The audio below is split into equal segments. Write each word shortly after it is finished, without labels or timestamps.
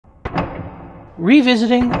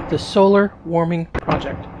revisiting the solar warming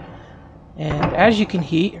project. And as you can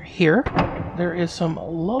hear, there is some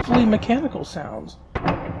lovely mechanical sounds.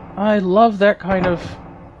 I love that kind of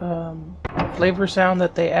flavor sound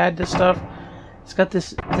that they add to stuff. It's got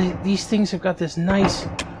this, these things have got this nice,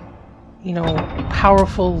 you know,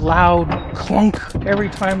 powerful, loud clunk every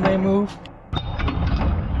time they move.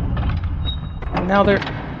 And now they're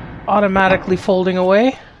automatically folding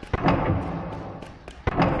away.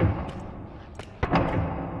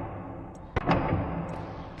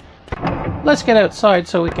 Let's get outside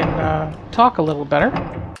so we can talk a little better.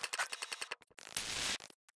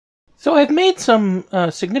 So I've made some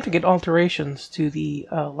significant alterations to the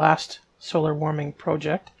last solar warming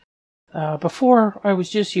project. Before, I was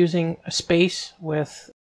just using a space with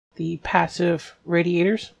the passive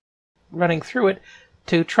radiators running through it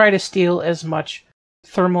to try to steal as much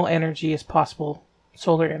thermal energy as possible,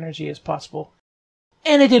 solar energy as possible.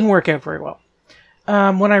 And it didn't work out very well.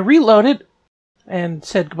 When I reloaded and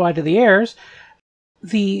said goodbye to the airs,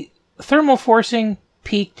 the thermal forcing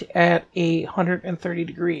peaked at 130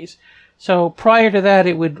 degrees. So prior to that,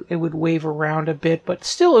 it would wave around a bit, but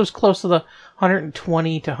still it was close to the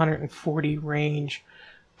 120 to 140 range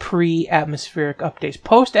pre-atmospheric updates.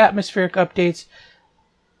 Post-atmospheric updates,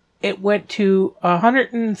 it went to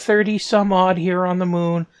 130 some odd here on the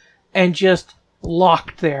moon and just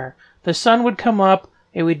locked there. The sun would come up,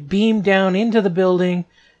 it would beam down into the building,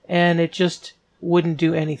 and it just wouldn't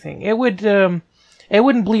do anything. It wouldn't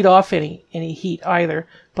bleed off any heat either,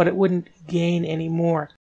 but it wouldn't gain any more.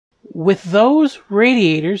 With those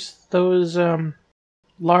radiators, those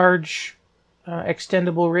large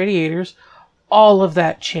extendable radiators, all of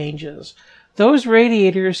that changes. Those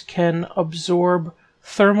radiators can absorb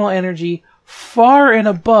thermal energy far and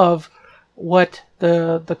above what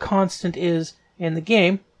the constant is in the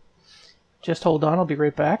game. Just hold on, I'll be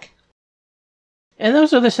right back. And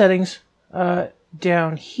those are the settings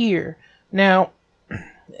down here. Now,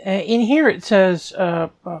 in here it says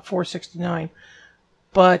 469,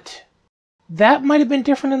 but that might have been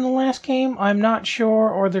different in the last game. I'm not sure,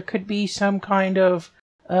 or there could be some kind of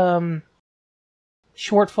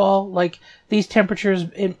shortfall. Like these temperatures,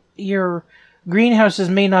 your greenhouses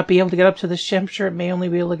may not be able to get up to this temperature. It may only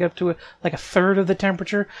be able to get up to like a third of the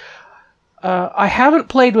temperature. I haven't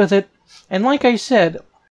played with it, and like I said,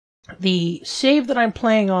 the save that I'm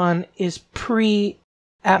playing on is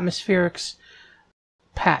pre-atmospherics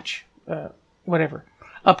patch,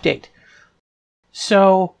 update.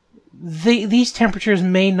 So these temperatures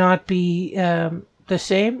may not be the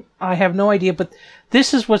same. I have no idea, but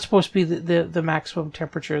this is what's supposed to be the maximum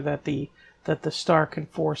temperature that the star can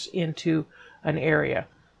force into an area.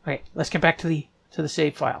 Okay, let's get back to the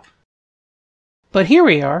save file. But here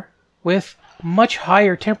we are with much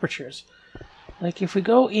higher temperatures. Like if we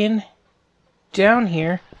go in down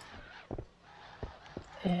here,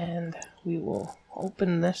 and we will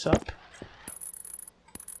open this up.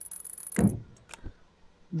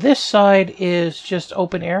 This side is just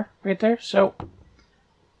open air right there. So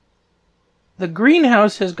the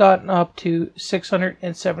greenhouse has gotten up to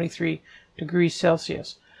 673 degrees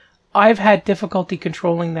Celsius. I've had difficulty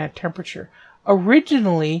controlling that temperature.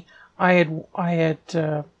 Originally, I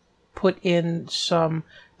had put in some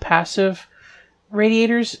passive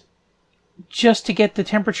radiators just to get the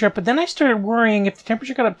temperature up, but then I started worrying if the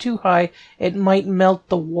temperature got up too high, it might melt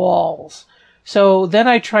the walls. So then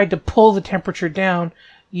I tried to pull the temperature down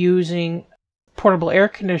using portable air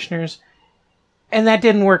conditioners, and that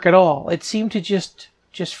didn't work at all. It seemed to just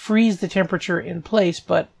freeze the temperature in place,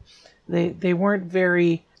 but they weren't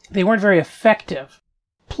very effective.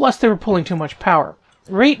 Plus, they were pulling too much power.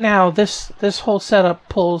 Right now, this whole setup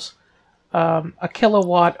pulls a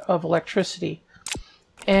kilowatt of electricity,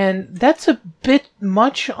 and that's a bit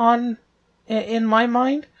much in my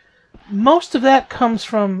mind. Most of that comes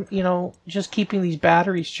from, just keeping these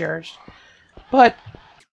batteries charged, but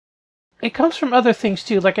it comes from other things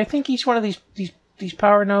too. Like I think each one of these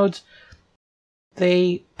power nodes,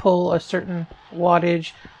 they pull a certain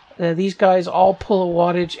wattage. These guys all pull a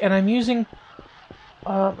wattage, and I'm using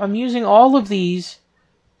all of these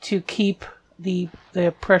to keep the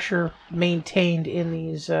pressure maintained in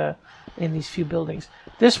these few buildings.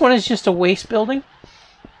 This one is just a waste building.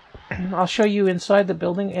 I'll show you inside the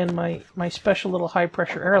building and my special little high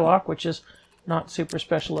pressure airlock, which is not super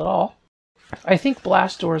special at all. I think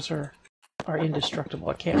blast doors are indestructible.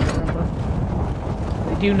 I can't remember.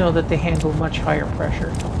 I do know that they handle much higher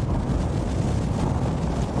pressure.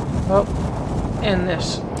 Oh, and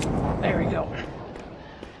this. There we go.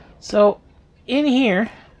 So in here,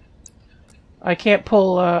 I can't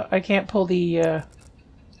pull the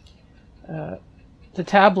the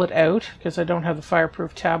tablet out because I don't have the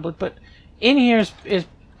fireproof tablet, but in here is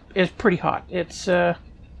pretty hot. It's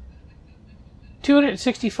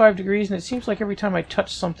 265 degrees, and it seems like every time I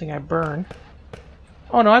touch something I burn.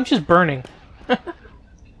 Oh no, I'm just burning.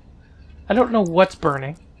 I don't know what's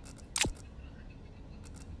burning.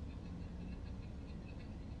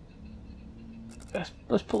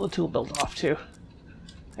 Let's pull the tool belt off too.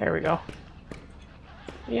 There we go.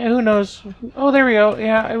 Yeah, who knows? Oh, there we go.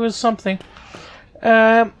 Yeah, it was something.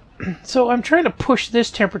 So I'm trying to push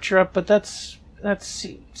this temperature up, but that's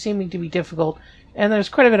seeming to be difficult. And there's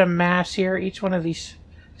quite a bit of mass here. Each one of these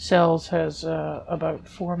cells has about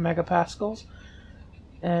 4 megapascals.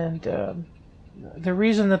 And the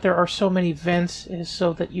reason that there are so many vents is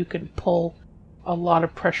so that you can pull a lot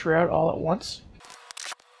of pressure out all at once.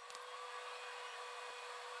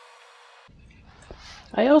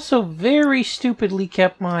 I also very stupidly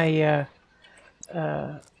kept my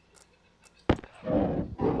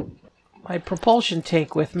my propulsion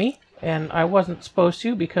tank with me, and I wasn't supposed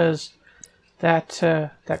to because that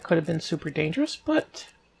could have been super dangerous, but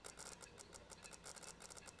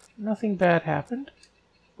nothing bad happened.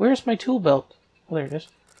 Where's my tool belt? Oh, there it is.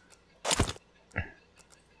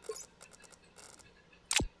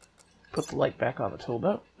 Put the light back on the tool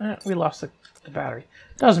belt. We lost the battery.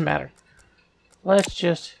 Doesn't matter. Let's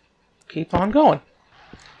just keep on going.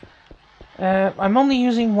 I'm only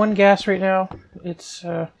using one gas right now. It's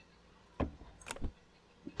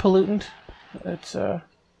pollutant. It's what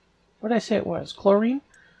did I say it was? Chlorine.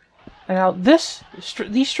 And now these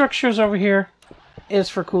structures over here is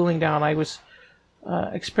for cooling down. I was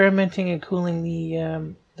experimenting and cooling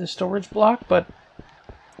the storage block, but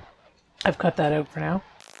I've cut that out for now.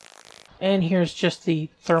 And here's just the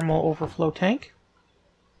thermal overflow tank.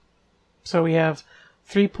 So we have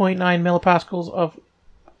 3.9 millipascals of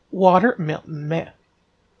water,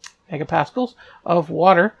 megapascals of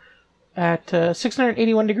water at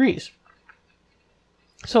 681 degrees.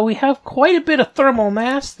 So we have quite a bit of thermal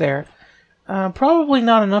mass there. Probably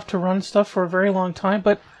not enough to run stuff for a very long time,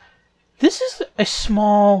 but this is a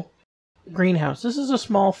small greenhouse. This is a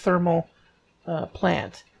small thermal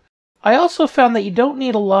plant. I also found that you don't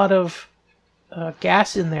need a lot of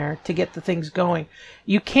gas in there to get the things going.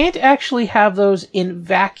 You can't actually have those in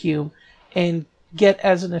vacuum and get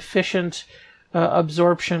as an efficient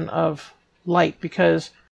absorption of light,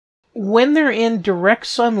 because when they're in direct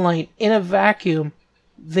sunlight in a vacuum,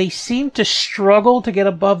 they seem to struggle to get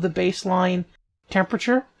above the baseline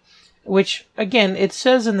temperature, which again, it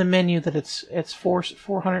says in the menu that it's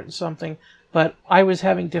 400 and something, but I was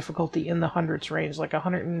having difficulty in the hundreds range, like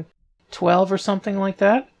 112 or something like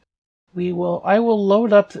that. I will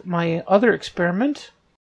load up my other experiment.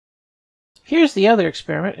 Here's the other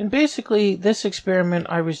experiment, and basically this experiment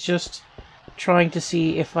I was just trying to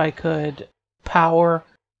see if I could power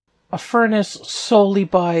a furnace solely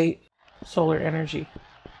by solar energy.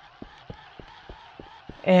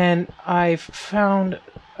 And I've found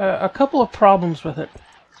a couple of problems with it.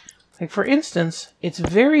 Like, for instance, it's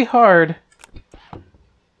very hard,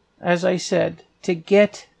 as I said, to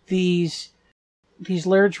get these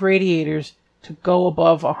large radiators to go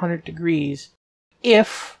above 100 degrees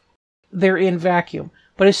if they're in vacuum.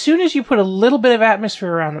 But as soon as you put a little bit of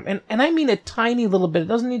atmosphere around them, and I mean a tiny little bit, it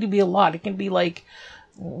doesn't need to be a lot, it can be like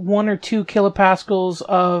 1 or 2 kilopascals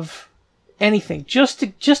of anything, just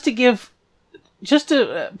to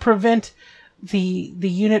prevent the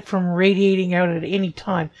unit from radiating out at any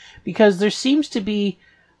time, because there seems to be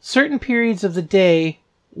certain periods of the day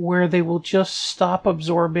where they will just stop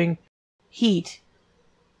absorbing heat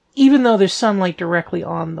even though there's sunlight directly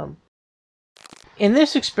on them. In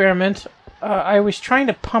this experiment, I was trying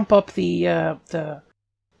to pump up the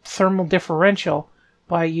thermal differential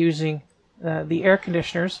by using the air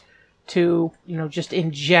conditioners to, just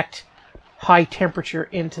inject high temperature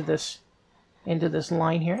into this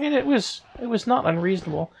line here, and it was not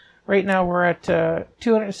unreasonable. Right now we're at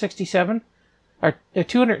 267 or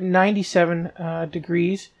 297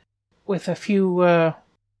 degrees with a few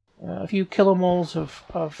kilomoles of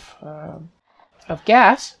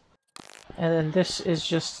gas, and then this is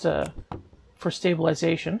just for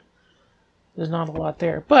stabilization. There's not a lot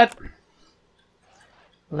there, but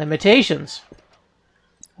limitations.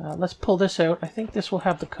 Let's pull this out. I think this will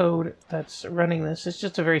have the code that's running this. It's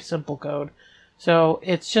just a very simple code. So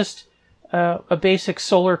it's just a basic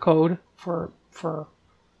solar code for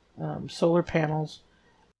solar panels.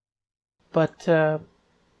 But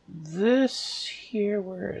this here,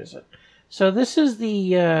 where is it? So this is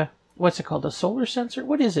the, what's it called? The solar sensor?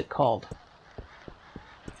 What is it called?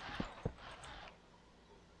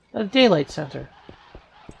 A daylight sensor.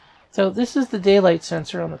 So this is the daylight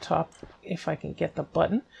sensor on the top, if I can get the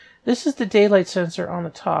button. This is the daylight sensor on the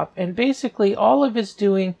top, and basically all of it's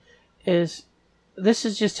doing is, this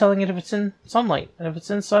is just telling it if it's in sunlight. And if it's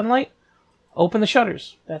in sunlight, open the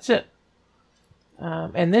shutters. That's it.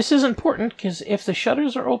 And this is important because if the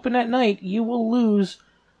shutters are open at night, you will lose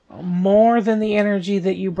more than the energy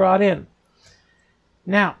that you brought in.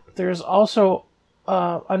 Now, there's also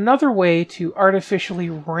another way to artificially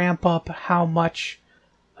ramp up how much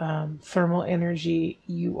thermal energy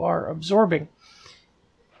you are absorbing.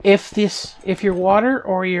 If your water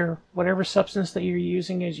or your whatever substance that you're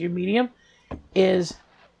using as your medium is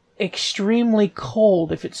extremely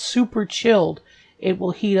cold, if it's super chilled, it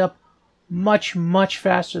will heat up much, much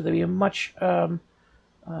faster. There'll be a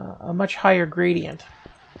much higher gradient.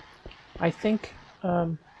 I think.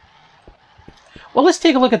 Well, let's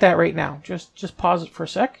take a look at that right now. Just pause it for a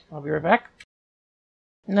sec. I'll be right back.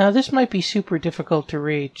 Now, this might be super difficult to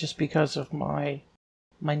read just because of my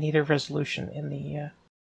native resolution in the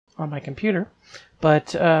on my computer,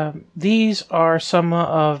 but these are some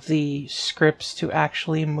of the scripts to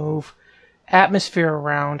actually move atmosphere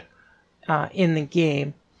around in the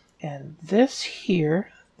game. And this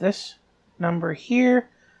here, this number here,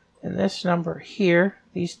 and this number here,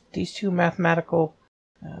 these two mathematical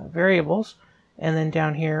variables, and then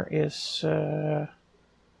down here is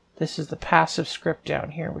this is the passive script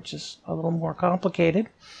down here, which is a little more complicated,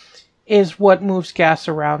 is what moves gas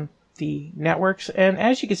around the networks. And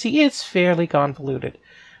as you can see, it's fairly convoluted.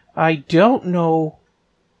 I don't know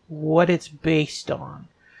what it's based on.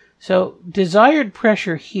 So desired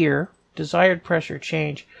pressure here, desired pressure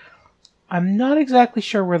change, I'm not exactly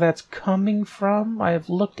sure where that's coming from. I've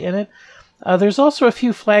looked in it. There's also a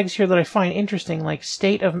few flags here that I find interesting, like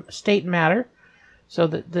state matter. So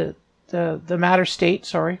the matter state,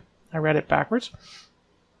 sorry, I read it backwards.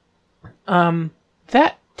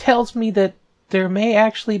 That tells me that there may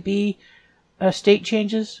actually be state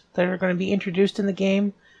changes that are going to be introduced in the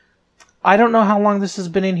game. I don't know how long this has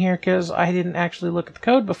been in here because I didn't actually look at the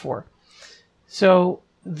code before. So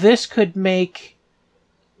this could make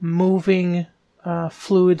moving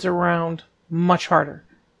fluids around much harder.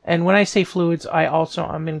 And when I say fluids,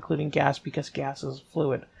 I'm including gas because gas is a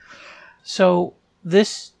fluid. So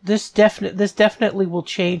this definitely will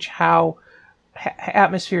change how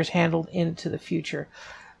atmosphere is handled into the future.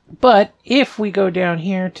 But if we go down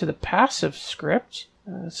here to the passive script,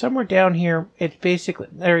 somewhere down here, it's basically,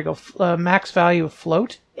 there we go, max value of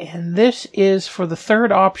float. And this is for the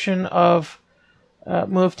third option of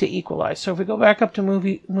move to equalize. So if we go back up to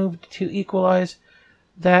move to equalize,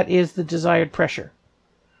 that is the desired pressure.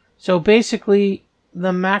 So basically,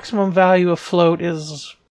 the maximum value of float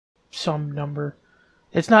is some number.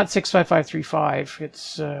 It's not 65535.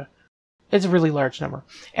 It's a really large number.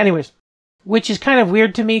 Anyways, which is kind of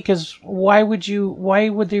weird to me because why would you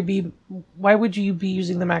be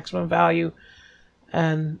using the maximum value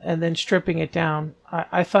and then stripping it down?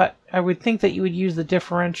 I would think that you would use the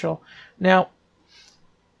differential. Now,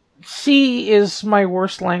 C is my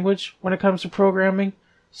worst language when it comes to programming.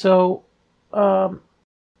 So, and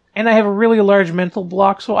I have a really large mental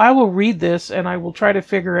block, so I will read this and I will try to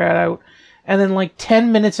figure it out. And then like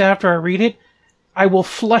 10 minutes after I read it, I will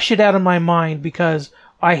flush it out of my mind because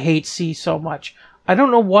I hate C so much. I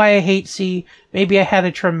don't know why I hate C. Maybe I had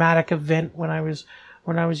a traumatic event when I was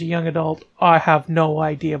a young adult. I have no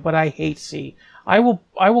idea, but I hate C. I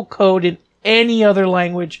will code in any other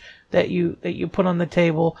language that you put on the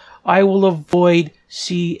table. I will avoid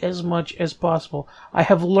C as much as possible. I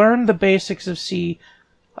have learned the basics of C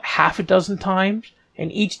half a dozen times,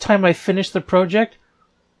 and each time I finish the project,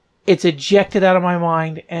 it's ejected out of my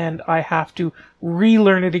mind, and I have to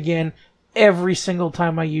relearn it again every single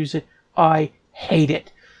time I use it. I hate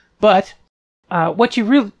it. But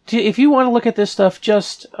if you want to look at this stuff,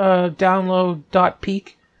 just download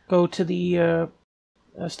 .peek, go to the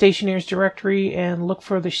Stationeers directory and look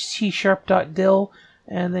for the C#.dil,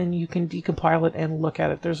 and then you can decompile it and look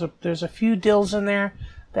at it. There's a few dils in there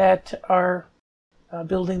that are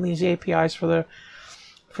building these APIs for the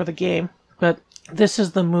game, but this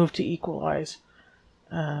is the move to equalize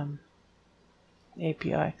API.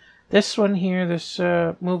 This one here, this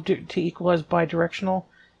move to equalize bidirectional,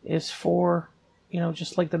 is for,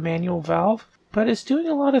 just like the manual valve, but it's doing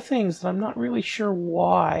a lot of things that I'm not really sure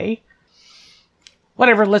why.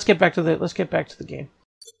 Whatever. Let's get back to the game.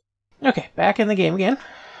 Okay, back in the game again.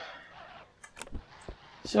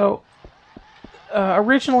 So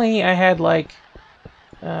originally I had like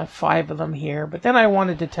 5 of them here, but then I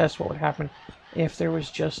wanted to test what would happen if there was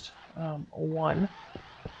just one.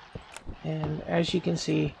 And as you can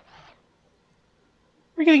see,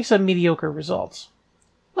 we're getting some mediocre results.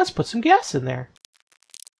 let's put some gas in there.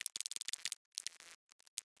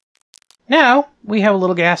 Now we have a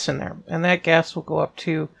little gas in there, and that gas will go up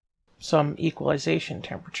to some equalization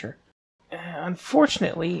temperature.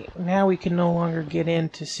 Unfortunately, now we can no longer get in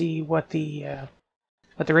to see what the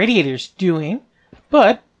radiator's doing,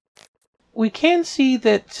 but we can see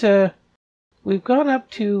that we've gone up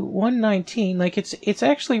to 119. Like it's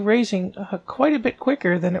actually raising quite a bit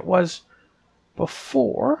quicker than it was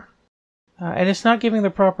before, and it's not giving the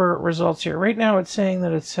proper results here. Right now, it's saying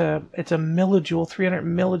that it's a millijoule, 300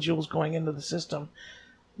 millijoules going into the system.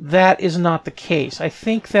 That is not the case. I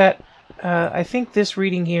think this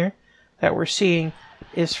reading here that we're seeing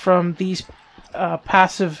is from these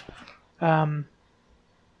passive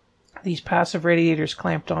radiators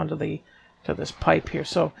clamped onto this pipe here.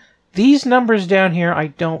 So these numbers down here I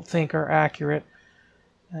don't think are accurate.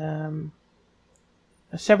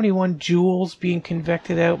 71 joules being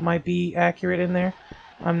convected out might be accurate in there.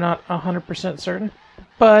 I'm not 100% certain,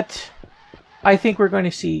 but I think we're going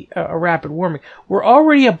to see a rapid warming. We're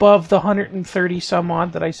already above the 130 some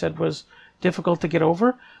odd that I said was difficult to get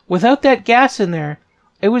over. Without that gas in there,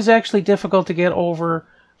 it was actually difficult to get over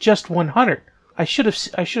just 100. I should have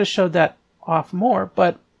showed that off more,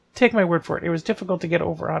 but take my word for it. It was difficult to get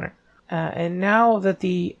over 100. And now that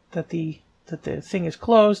the thing is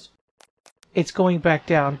closed, it's going back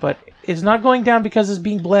down, but it's not going down because it's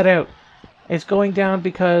being bled out. It's going down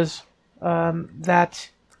because that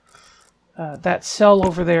cell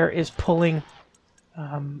over there is pulling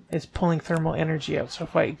thermal energy out. So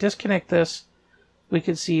if I disconnect this, we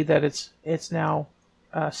can see that it's now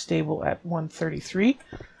stable at 133.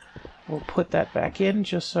 We'll put that back in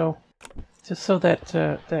just so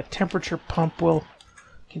that that temperature pump will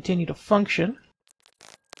continue to function.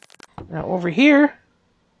 Now over here,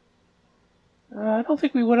 I don't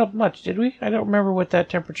think we went up much, did we? I don't remember what that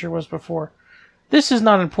temperature was before. This is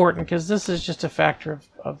not important because this is just a factor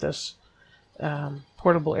of this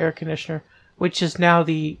portable air conditioner, which is now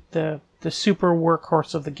the super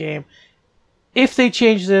workhorse of the game. If they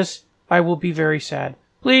change this, I will be very sad.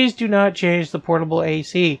 Please do not change the portable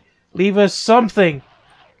AC. Leave us something,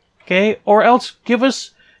 okay? Or else give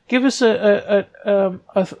us a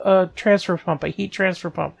transfer pump, a heat transfer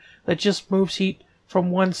pump that just moves heat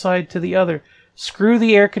from one side to the other. Screw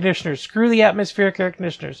the air conditioners. Screw the atmospheric air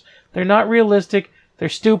conditioners. They're not realistic. They're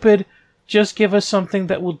stupid. Just give us something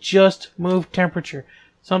that will just move temperature.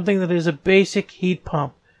 Something that is a basic heat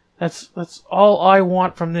pump. That's all I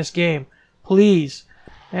want from this game. Please.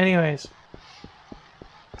 Anyways.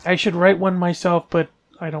 I should write one myself, but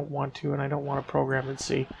I don't want to, and I don't want to program in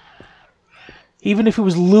C. Even if it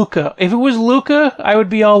was Luca. If it was Luca, I would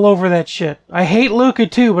be all over that shit. I hate Luca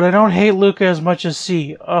too, but I don't hate Luca as much as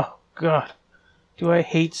C. Oh, God. Do I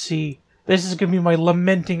hate C. This is going to be my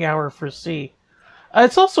lamenting hour for C.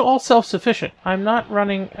 It's also all self-sufficient. I'm not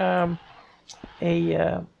running RTG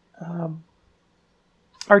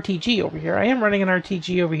over here. I am running an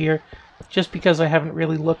RTG over here just because I haven't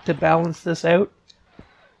really looked to balance this out.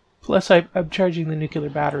 Plus, I'm charging the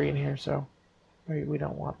nuclear battery in here, so we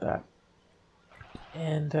don't want that.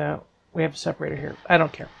 And we have a separator here. I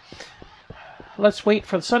don't care. Let's wait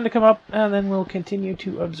for the sun to come up, and then we'll continue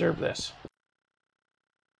to observe this.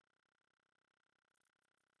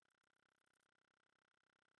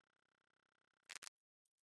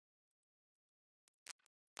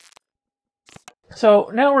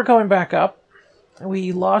 So now we're going back up.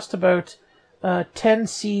 We lost about 10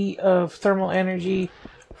 C of thermal energy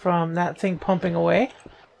from that thing pumping away.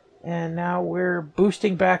 And now we're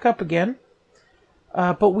boosting back up again.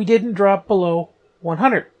 But we didn't drop below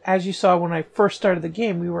 100. As you saw when I first started the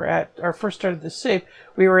game, we were at, or first started the save,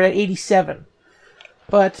 we were at 87.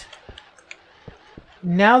 But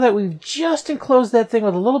now that we've just enclosed that thing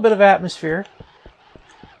with a little bit of atmosphere,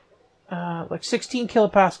 like 16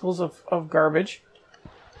 kilopascals of garbage,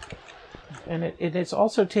 and it's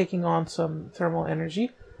also taking on some thermal energy.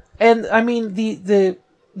 And I mean, the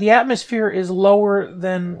atmosphere is lower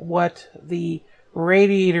than what the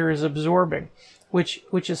radiator is absorbing, which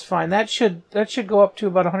is fine. That should go up to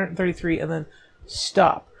about 133 and then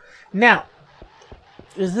stop. Now,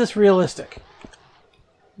 is this realistic?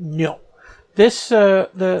 No. This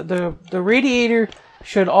the radiator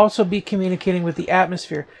should also be communicating with the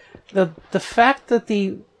atmosphere. The fact that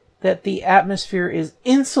the atmosphere is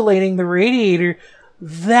insulating the radiator,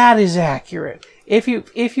 that is accurate. If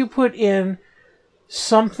you put in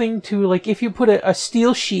something to, like, if you put a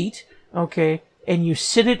steel sheet, okay, and you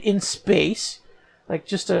sit it in space, like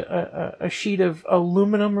just a sheet of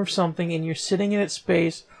aluminum or something, and you're sitting in its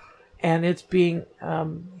space, and it's being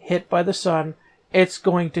hit by the sun, it's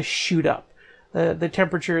going to shoot up. The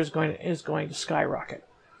temperature is going to skyrocket.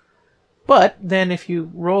 But then if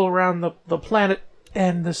you roll around the planet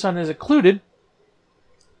and the sun is occluded,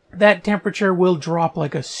 that temperature will drop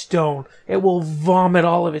like a stone. It will vomit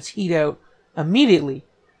all of its heat out immediately.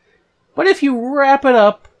 But if you wrap it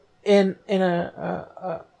up in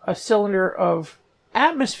a cylinder of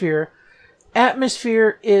atmosphere,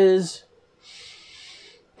 atmosphere is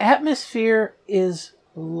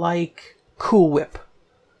like Cool Whip.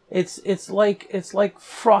 It's like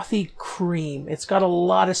frothy cream. It's got a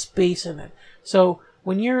lot of space in it. So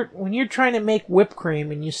when you're trying to make whipped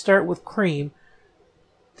cream and you start with cream,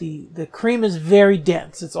 the cream is very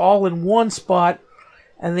dense. It's all in one spot,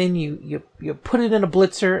 and then you put it in a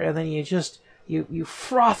blitzer, and then you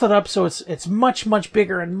froth it up so it's much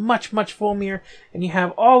bigger and much foamier, and you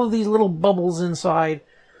have all of these little bubbles inside.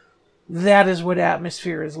 That is what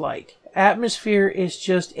atmosphere is like. Atmosphere is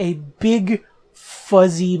just a big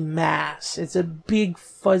fuzzy mass. It's a big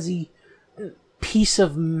fuzzy piece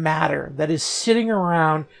of matter that is sitting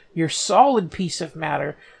around your solid piece of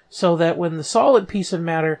matter, so that when the solid piece of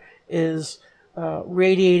matter is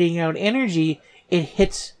radiating out energy, it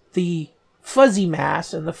hits the fuzzy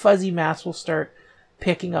mass, and the fuzzy mass will start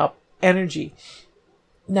picking up energy.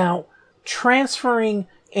 Now, transferring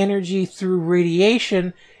energy through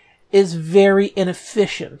radiation is very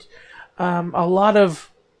inefficient. A lot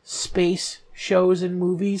of space shows and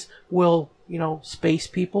movies will, space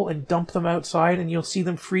people and dump them outside, and you'll see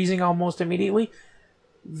them freezing almost immediately.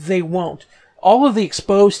 They won't. All of the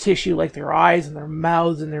exposed tissue, like their eyes and their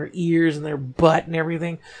mouths and their ears and their butt and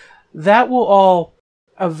everything, that will all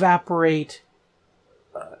evaporate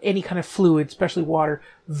any kind of fluid, especially water,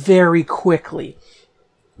 very quickly.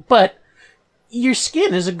 But your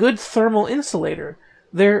skin is a good thermal insulator.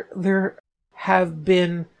 There have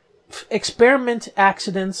been experiment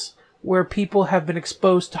accidents where people have been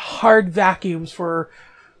exposed to hard vacuums for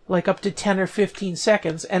like up to 10 or 15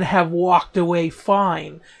 seconds and have walked away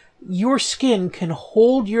fine. Your skin can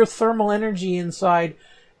hold your thermal energy inside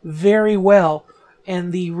very well,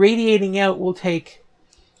 and the radiating out will take...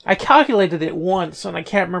 I calculated it once, and I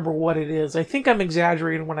can't remember what it is. I think I'm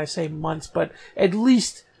exaggerating when I say months, but at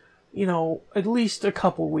least a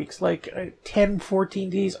couple weeks, like 10, 14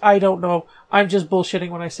 days. I don't know. I'm just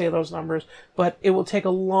bullshitting when I say those numbers, but it will take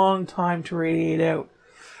a long time to radiate out.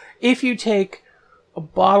 If you take a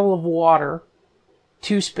bottle of water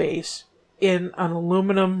to space in an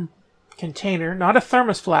aluminum container, not a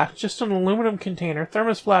thermos flask, just an aluminum container.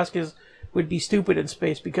 Thermos flask would be stupid in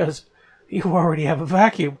space because you already have a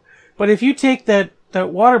vacuum. But if you take that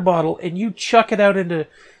water bottle and you chuck it out into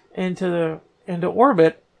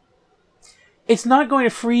orbit, it's not going to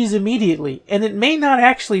freeze immediately. And it may not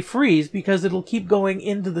actually freeze because it'll keep going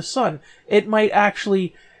into the sun. It might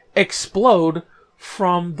actually explode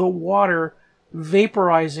from the water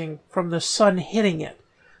vaporizing from the sun hitting it.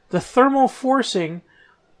 The thermal forcing,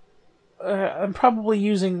 I'm probably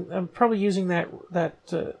using that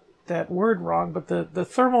word wrong, but the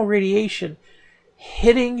thermal radiation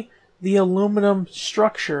hitting the aluminum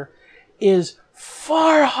structure is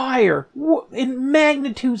far higher, in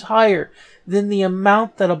magnitudes higher than the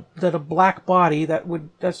amount that a black body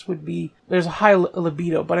would be. There's a high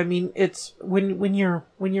libido, but I mean, it's when you're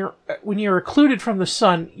occluded from the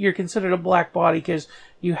sun, you're considered a black body because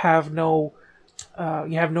you have no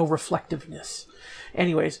reflectiveness.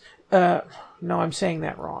 Anyways, no, I'm saying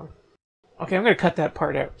that wrong. Okay, I'm going to cut that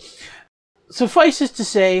part out. Suffice it to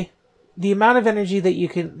say, the amount of energy that you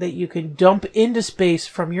can dump into space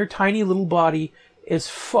from your tiny little body is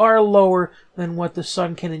far lower than what the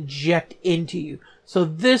sun can inject into you. So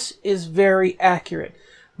this is very accurate.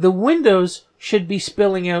 The windows should be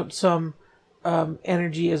spilling out some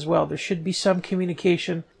energy as well. There should be some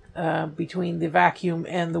communication between the vacuum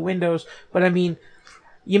and the windows. But I mean,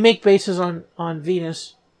 you make bases on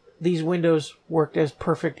Venus. These windows worked as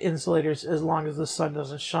perfect insulators as long as the sun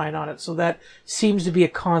doesn't shine on it. So that seems to be a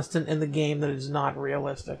constant in the game that is not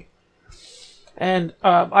realistic. And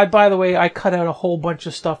by the way, I cut out a whole bunch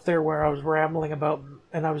of stuff there where I was rambling about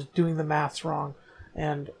and I was doing the maths wrong.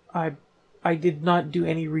 And I did not do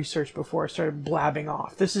any research before I started blabbing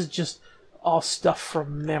off. This is just all stuff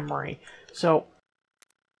from memory. So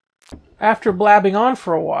after blabbing on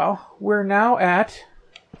for a while, we're now at...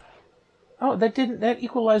 Oh, that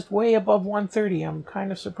equalized way above 130. I'm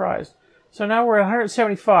kind of surprised. So now we're at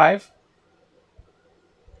 175.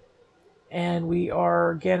 And we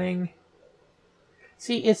are getting...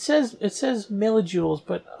 See, it says millijoules,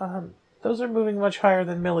 but those are moving much higher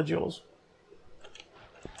than millijoules.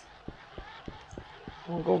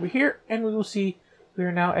 We'll go over here, and we will see we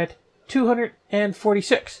are now at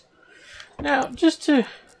 246. Now, just to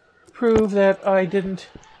prove that I didn't,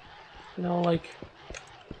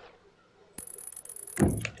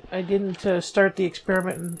 I didn't start the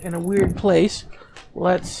experiment in a weird place.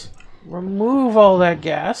 Let's remove all that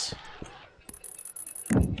gas.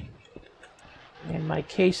 And my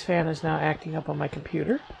case fan is now acting up on my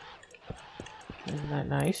computer. Isn't that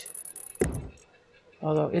nice?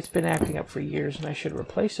 Although it's been acting up for years and I should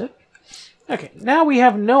replace it. Okay, now we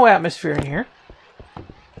have no atmosphere in here.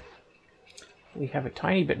 We have a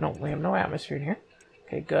tiny bit, no, we have no atmosphere in here.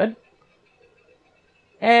 Okay, good.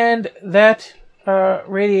 And that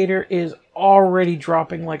radiator is already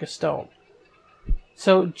dropping like a stone.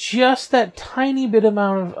 So just that tiny bit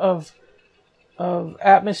amount of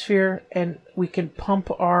atmosphere, and we can pump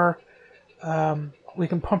our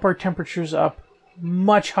temperatures up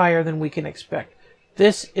much higher than we can expect.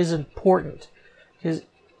 This is important because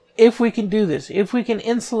if we can do this, if we can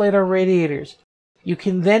insulate our radiators, you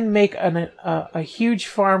can then make a huge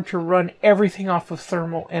farm to run everything off of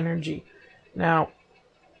thermal energy. Now,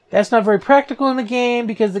 that's not very practical in the game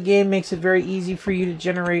because the game makes it very easy for you to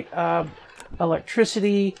generate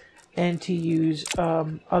electricity and to use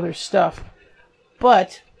other stuff.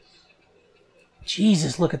 But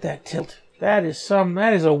Jesus, look at that tilt. That is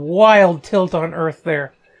a wild tilt on Earth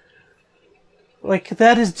there. Like,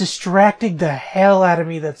 that is distracting the hell out of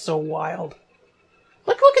me. That's so wild.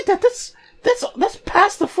 Look at that. That's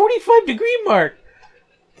past the 45-degree mark.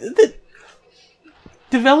 The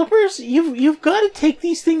developers, you've got to take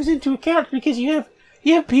these things into account because you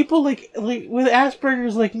have people like with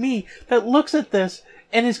Asperger's like me that looks at this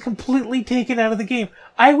and is completely taken out of the game.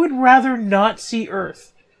 I would rather not see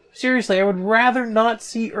Earth. Seriously, I would rather not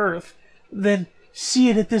see Earth than see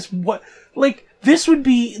it at this like this would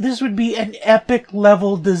be an epic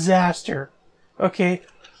level disaster. Okay?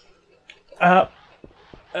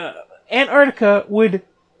 Antarctica would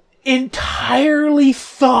entirely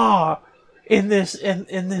thaw in this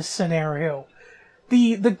scenario.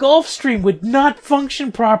 The Gulf Stream would not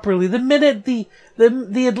function properly. The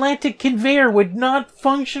Atlantic conveyor would not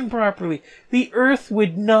function properly. The Earth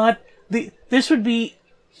would not.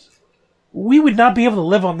 We would not be able to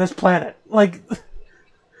live on this planet. Like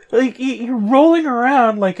you're rolling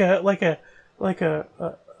around like a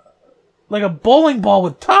bowling ball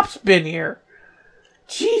with topspin here.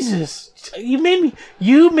 Jesus, you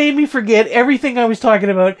made me forget everything I was talking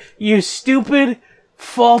about. You stupid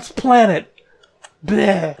false planet.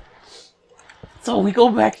 Bleh. So we go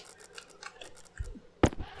back.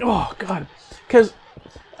 Oh God, because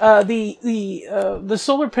the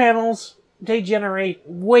solar panels, they generate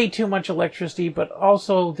way too much electricity, but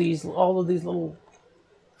also all of these little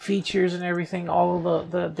features and everything, all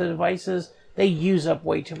of the devices, they use up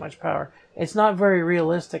way too much power. It's not very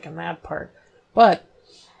realistic in that part, but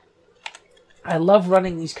I love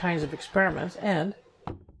running these kinds of experiments, and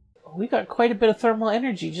we got quite a bit of thermal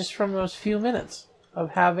energy just from those few minutes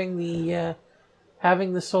of having the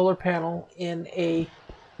solar panel in an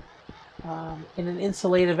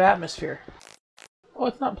insulative atmosphere. Oh,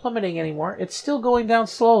 it's not plummeting anymore. It's still going down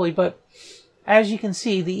slowly, but as you can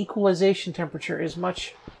see, the equalization temperature is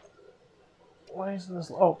much. Why isn't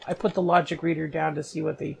this? Oh, I put the logic reader down to see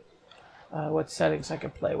what settings I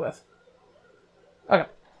could play with. Okay,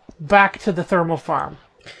 back to the thermal farm.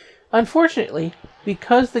 Unfortunately,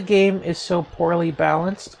 because the game is so poorly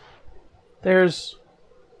balanced, there's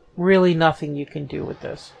really nothing you can do with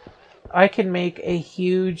this. I can make a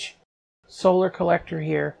huge solar collector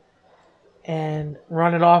here and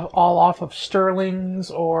run it all off of Stirlings,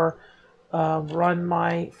 or run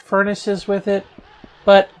my furnaces with it.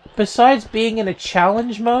 But besides being in a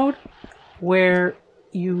challenge mode where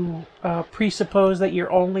you presuppose that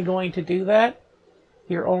you're only going to do that,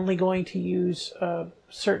 you're only going to use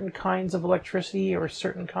certain kinds of electricity or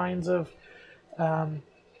certain kinds of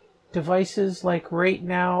devices. Like right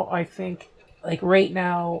now, I think,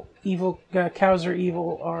 Kowser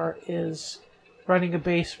Evil is running a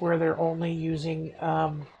base where they're only using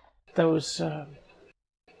those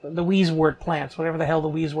the Wheezewort plants, whatever the hell the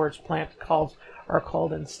Wheezewort plants are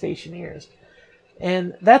called in Stationeers,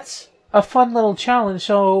 and that's a fun little challenge.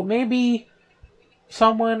 So maybe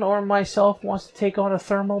someone or myself wants to take on a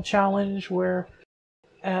thermal challenge where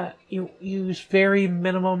you use very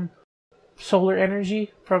minimum solar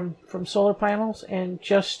energy from solar panels and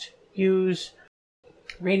just use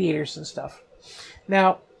radiators and stuff.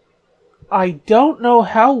 Now, I don't know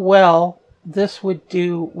how well this would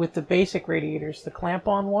do with the basic radiators, the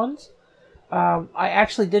clamp-on ones. I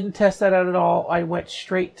actually didn't test that out at all. I went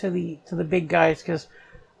straight to the big guys because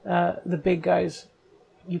the big guys,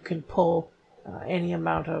 you can pull any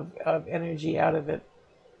amount of energy out of it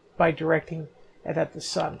by directing it at the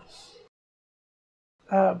sun.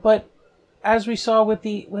 But as we saw with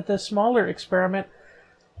the smaller experiment,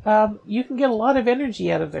 you can get a lot of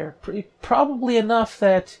energy out of there. Probably enough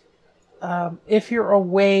that if you're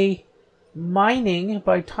away mining,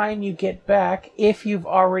 by the time you get back, if you've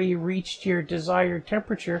already reached your desired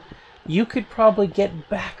temperature, you could probably get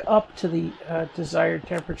back up to the desired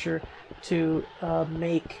temperature to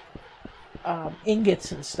make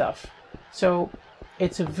ingots and stuff. So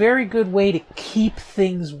it's a very good way to keep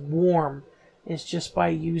things warm, is just by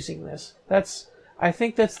using this. I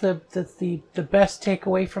think that's the best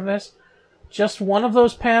takeaway from this. Just one of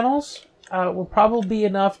those panels will probably be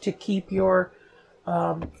enough to keep your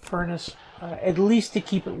furnace, at least to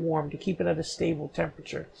keep it warm, to keep it at a stable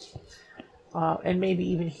temperature. And maybe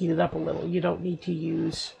even heat it up a little. You don't need to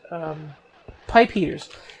use pipe heaters.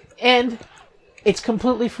 And it's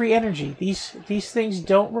completely free energy. These things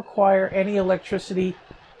don't require any electricity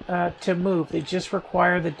to move. They just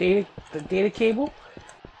require the data cable.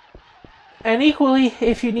 And equally,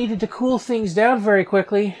 if you needed to cool things down very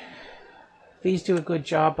quickly, these do a good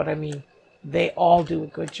job. But I mean, they all do a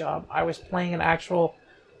good job. I was playing an actual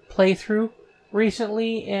playthrough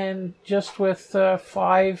recently, and just with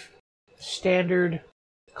 5 standard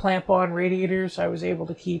clamp-on radiators, I was able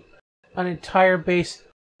to keep an entire base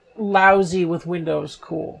lousy with windows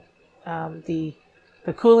cool. The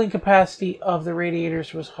cooling capacity of the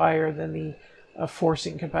radiators was higher than the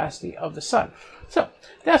forcing capacity of the sun. So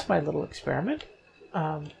that's my little experiment.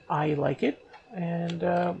 I like it, and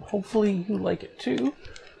hopefully you like it too.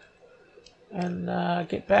 And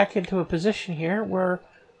get back into a position here where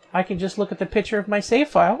I can just look at the picture of my save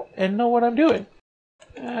file and know what I'm doing.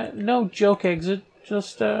 No joke exit,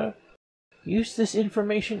 just use this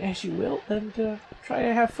information as you will, and try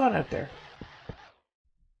to have fun out there.